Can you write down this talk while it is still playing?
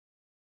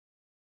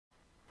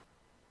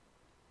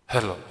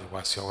Hello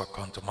viewers, you're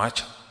welcome to my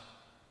channel.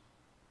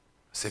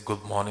 I say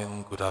good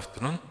morning, good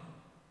afternoon,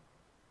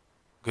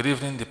 good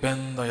evening,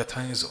 depending on your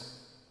time zone.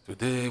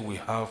 Today we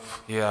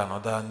have here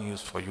another news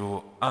for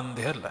you, and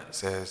the headline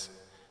says,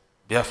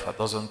 Biafra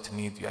doesn't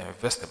need your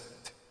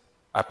investment.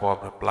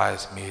 IPOB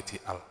replies, Miyetti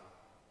Allah.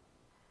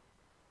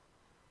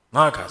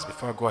 Now guys,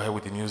 before I go ahead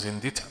with the news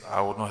in detail,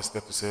 I would not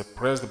hesitate to say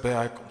press the bell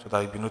icon so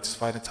that you'll be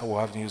notified anytime we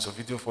have news or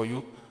video for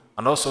you,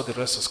 and also the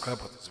rest subscribe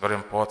button is very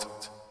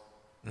important.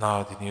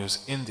 Now the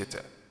news in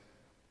detail.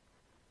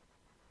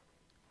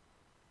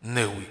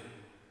 NEWS,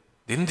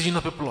 the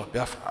indigenous people of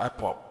Biafra,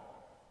 IPOB,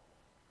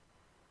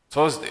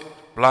 Thursday,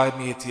 replied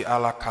Miyetti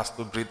Allah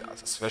Cattle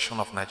Breeders Association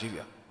of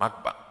Nigeria,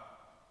 MACBA,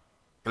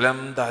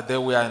 claimed that they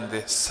were in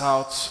the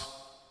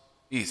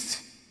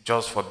southeast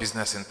just for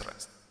business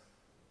interest.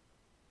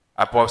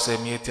 IPOB said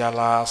Miyetti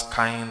Allah's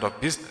kind of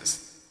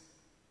business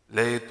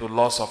led to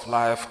loss of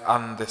life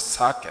and the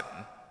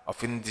sacking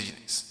of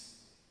indigenous.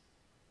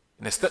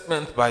 In a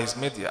statement by his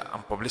media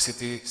and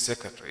publicity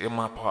secretary,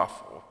 Emma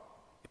Powerful,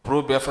 the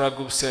pro-Biafra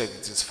group said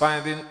it is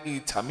finding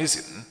it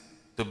amusing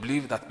to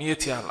believe that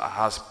Miyetti Allah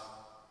has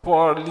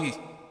purely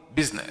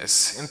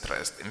business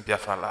interest in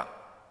Biafra land.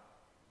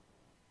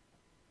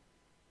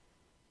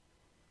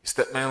 The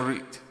statement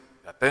read,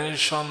 the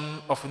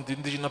attention of the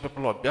indigenous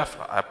people of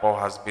Biafra, IPOB,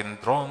 has been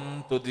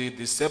drawn to the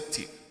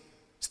deceptive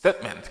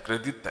statement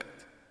credited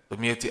to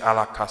Miyetti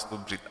Allah Cattle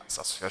Breeders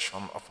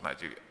Association of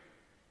Nigeria,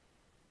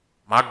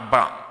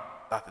 MACBA,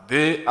 that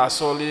they are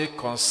solely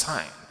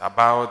concerned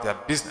about their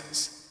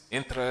business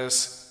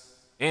interests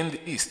in the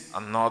East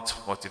and not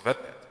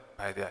motivated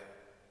by their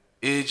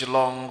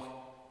age-long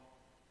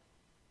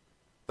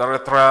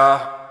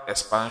territorial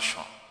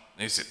expansion.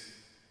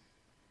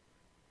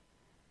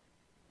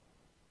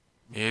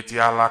 Miyetti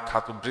Allah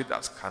cattle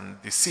breeders can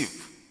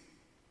deceive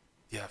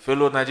their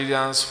fellow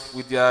Nigerians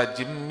with their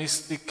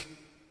gimmick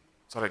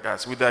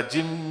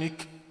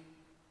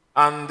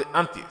and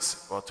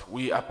antics, but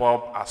we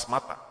IPOB are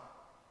smarter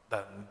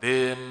than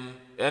them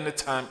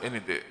anytime, any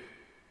day.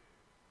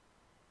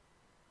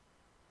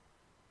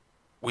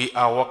 We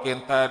are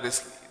working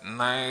tirelessly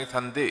night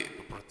and day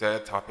to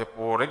protect our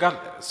people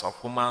regardless of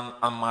human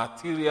and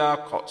material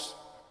costs.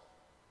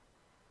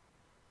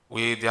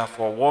 We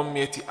therefore want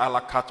Miyetti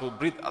Allah Cattle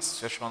Breeders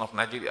Association of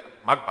Nigeria,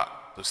 MACBA,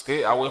 to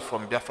stay away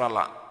from Biafra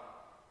land.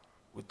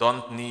 We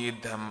don't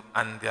need them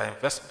and their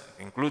investment,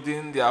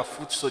 including their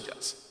foot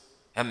soldiers,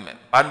 herdsmen,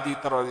 bandit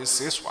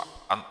terrorists, ISWAP,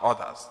 and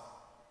others.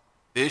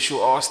 They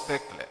should all stay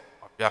clear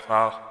of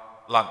Biafra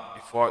land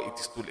before it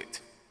is too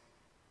late.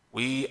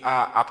 We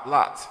are at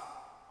large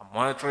and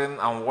monitoring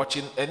and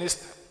watching any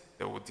step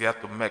they will dare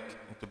to make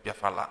into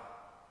Biafra land.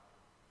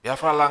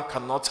 Biafra land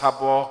cannot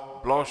harbor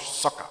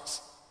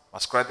bloodsuckers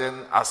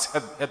masquerading as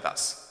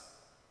headers.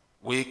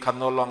 We can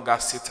no longer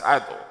sit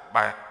idle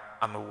by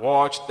and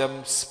watch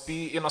them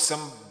spill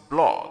innocent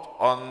blood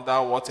under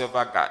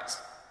whatever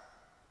guise,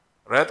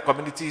 raid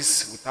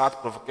communities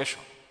without provocation,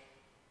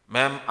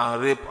 maim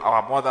and rape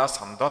our mothers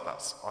and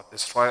daughters, or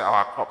destroy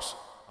our crops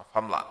and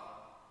farmland.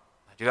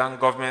 Nigerian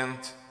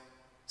government,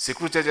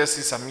 security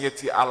agencies, and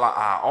Miyetti Allah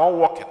are all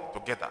working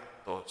together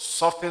to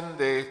soften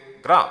the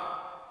ground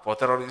for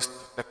terrorists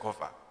to take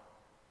over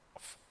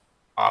of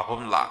our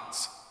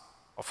homelands,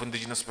 of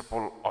indigenous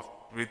people, of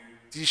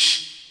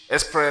British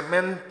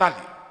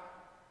experimentally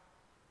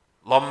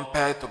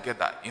lumped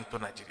together into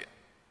Nigeria.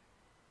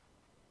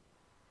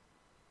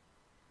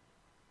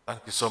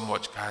 Thank you so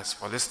much, guys,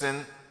 for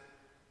listening.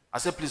 I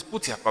say please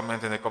put your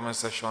comment in the comment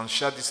section,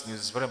 share this news,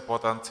 it's very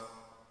important,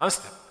 and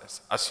stay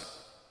blessed as you do.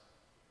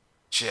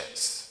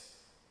 Cheers.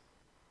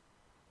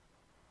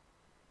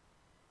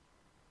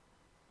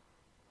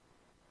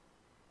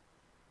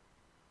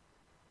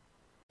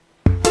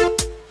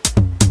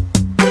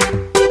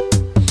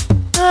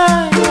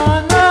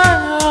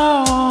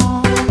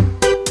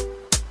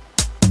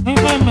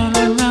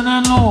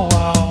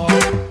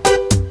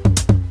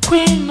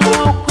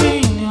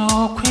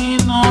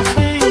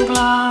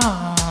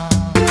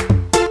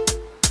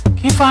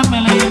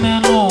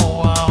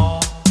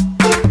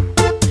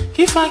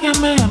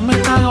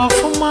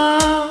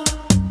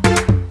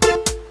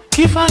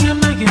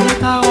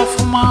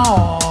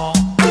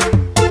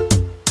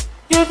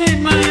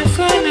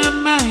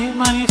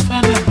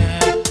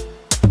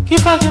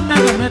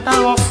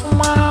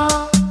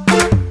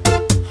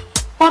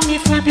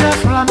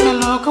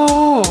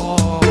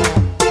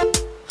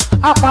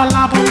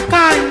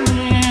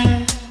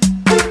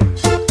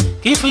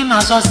 If we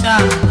not so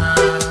sad.